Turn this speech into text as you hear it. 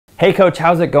Hey coach,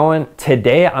 how's it going?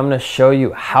 Today I'm going to show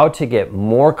you how to get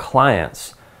more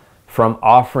clients from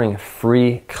offering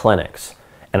free clinics.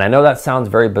 And I know that sounds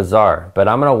very bizarre, but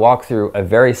I'm going to walk through a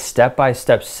very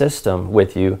step-by-step system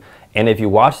with you. And if you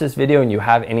watch this video and you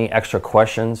have any extra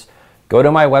questions, go to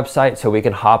my website so we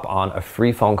can hop on a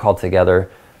free phone call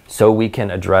together so we can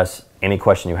address any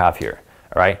question you have here.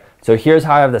 All right. So here's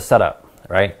how I have this set up,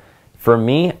 right? For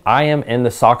me, I am in the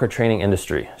soccer training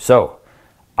industry. So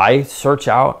I search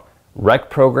out rec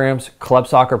programs, club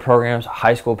soccer programs,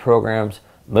 high school programs,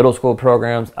 middle school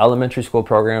programs, elementary school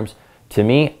programs. To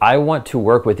me, I want to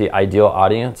work with the ideal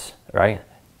audience, right,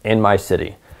 in my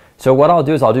city. So what I'll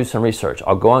do is I'll do some research.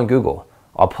 I'll go on Google.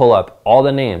 I'll pull up all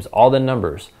the names, all the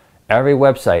numbers, every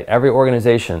website, every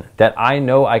organization that I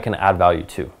know I can add value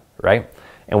to, right?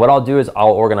 And what I'll do is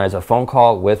I'll organize a phone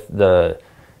call with the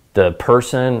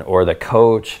person or the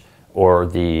coach or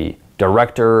the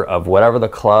director of whatever the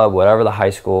club, whatever the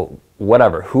high school,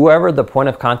 whatever, whoever the point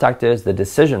of contact is, the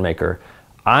decision maker,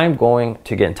 I'm going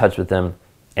to get in touch with them,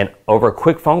 and over a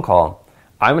quick phone call,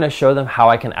 I'm going to show them how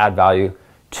I can add value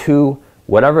to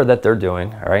whatever that they're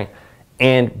doing, all right?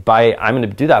 And I'm going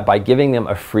to do that by giving them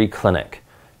a free clinic,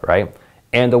 right?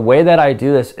 And the way that I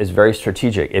do this is very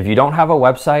strategic. If you don't have a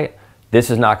website, this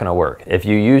is not going to work. If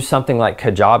you use something like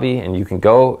Kajabi, and you can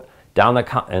go down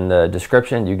in the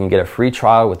description, you can get a free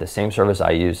trial with the same service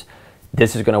I use.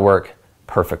 This is going to work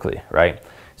perfectly, right?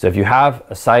 So if you have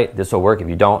a site, this will work. If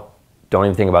you don't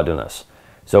even think about doing this.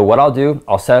 So what I'll do,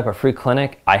 I'll set up a free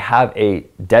clinic. I have a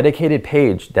dedicated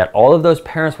page that all of those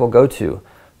parents will go to.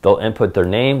 They'll input their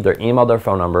name, their email, their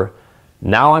phone number.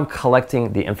 Now I'm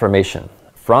collecting the information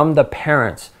from the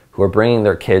parents who are bringing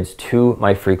their kids to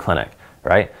my free clinic,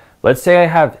 right? Let's say I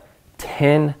have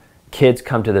 10 kids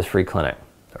come to this free clinic,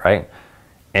 right?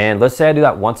 And let's say I do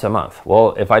that once a month.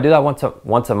 Well, if I do that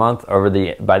once a month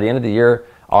by the end of the year,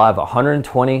 I'll have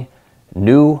 120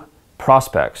 new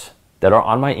prospects that are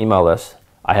on my email list.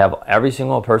 I have every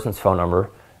single person's phone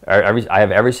number. I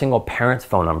have every single parent's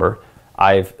phone number.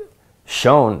 I've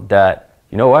shown that,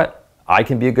 you know what? I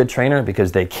can be a good trainer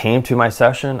because they came to my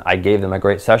session. I gave them a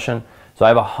great session. So I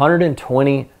have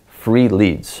 120 free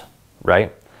leads,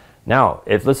 right? Now,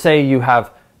 if let's say you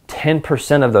have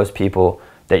 10% of those people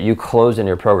that you close in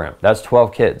your program, that's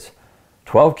 12 kids.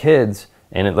 12 kids,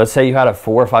 and let's say you had a $400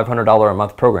 or $500 a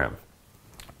month program.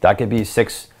 That could be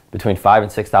between $5,000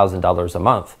 and $6,000 a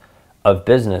month of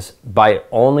business by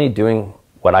only doing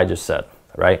what I just said,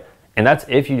 right? And that's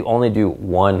if you only do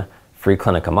one free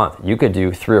clinic a month. You could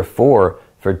do 3 or 4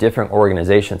 for different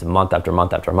organizations month after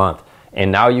month after month. And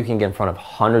now you can get in front of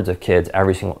hundreds of kids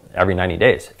every 90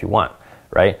 days if you want,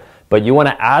 right? But you want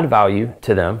to add value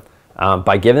to them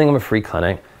by giving them a free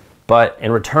clinic, but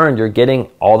in return, you're getting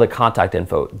all the contact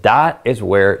info. That is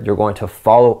where you're going to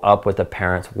follow up with the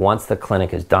parents once the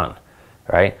clinic is done,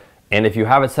 right? And if you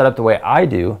have it set up the way I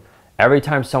do, every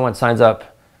time someone signs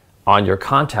up on your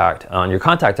contact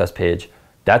us page,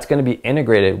 that's going to be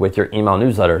integrated with your email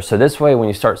newsletter. So this way, when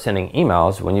you start sending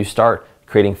emails, when you start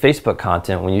creating Facebook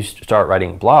content, when you start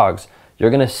writing blogs,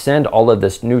 you're going to send all of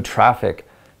this new traffic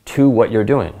to what you're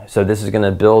doing. So this is going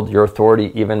to build your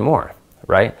authority even more,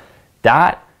 right?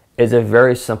 That is a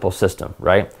very simple system,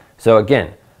 right? So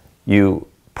again, you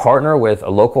partner with a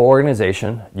local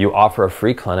organization, you offer a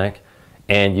free clinic,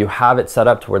 and you have it set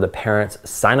up to where the parents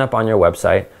sign up on your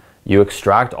website, you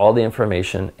extract all the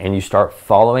information, and you start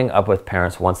following up with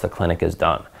parents once the clinic is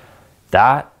done.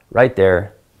 That right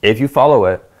there, if you follow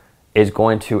it, is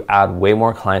going to add way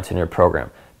more clients in your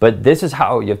program. But this is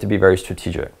how you have to be very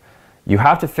strategic. You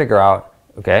have to figure out,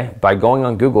 okay, by going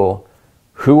on Google,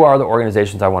 who are the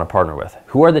organizations I want to partner with?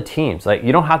 Who are the teams? Like,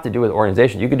 you don't have to do with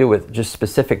organizations. You could do with just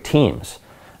specific teams.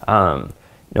 No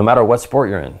matter what sport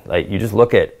you're in, like, you just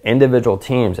look at individual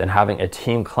teams and having a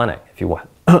team clinic if you want,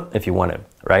 if you wanted,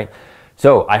 right?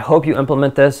 So I hope you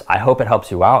implement this. I hope it helps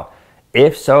you out.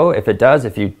 If so, if it does,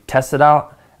 if you test it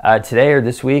out today or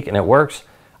this week and it works,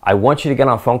 I want you to get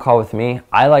on a phone call with me.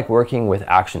 I like working with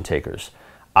action takers.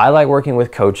 I like working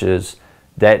with coaches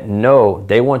that know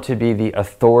they want to be the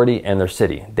authority in their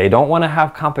city. They don't want to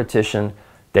have competition.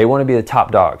 They want to be the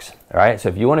top dogs, all right? So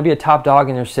if you want to be a top dog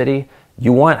in your city,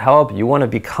 you want help, you want to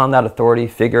become that authority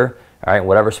figure, all right,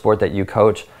 whatever sport that you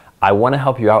coach, I want to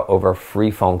help you out over a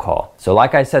free phone call. So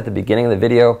like I said at the beginning of the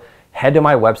video, head to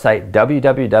my website,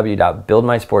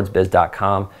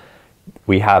 www.buildmysportsbiz.com.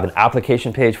 We have an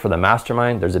application page for the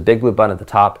Mastermind. There's a big blue button at the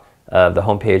top of the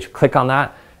homepage. Click on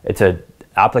that. It's an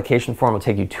application form. It'll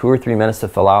take you 2 or 3 minutes to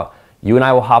fill out. You and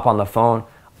I will hop on the phone.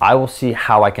 I will see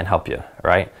how I can help you, all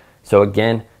right? So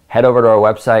again, head over to our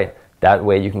website. That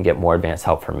way you can get more advanced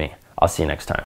help from me. I'll see you next time.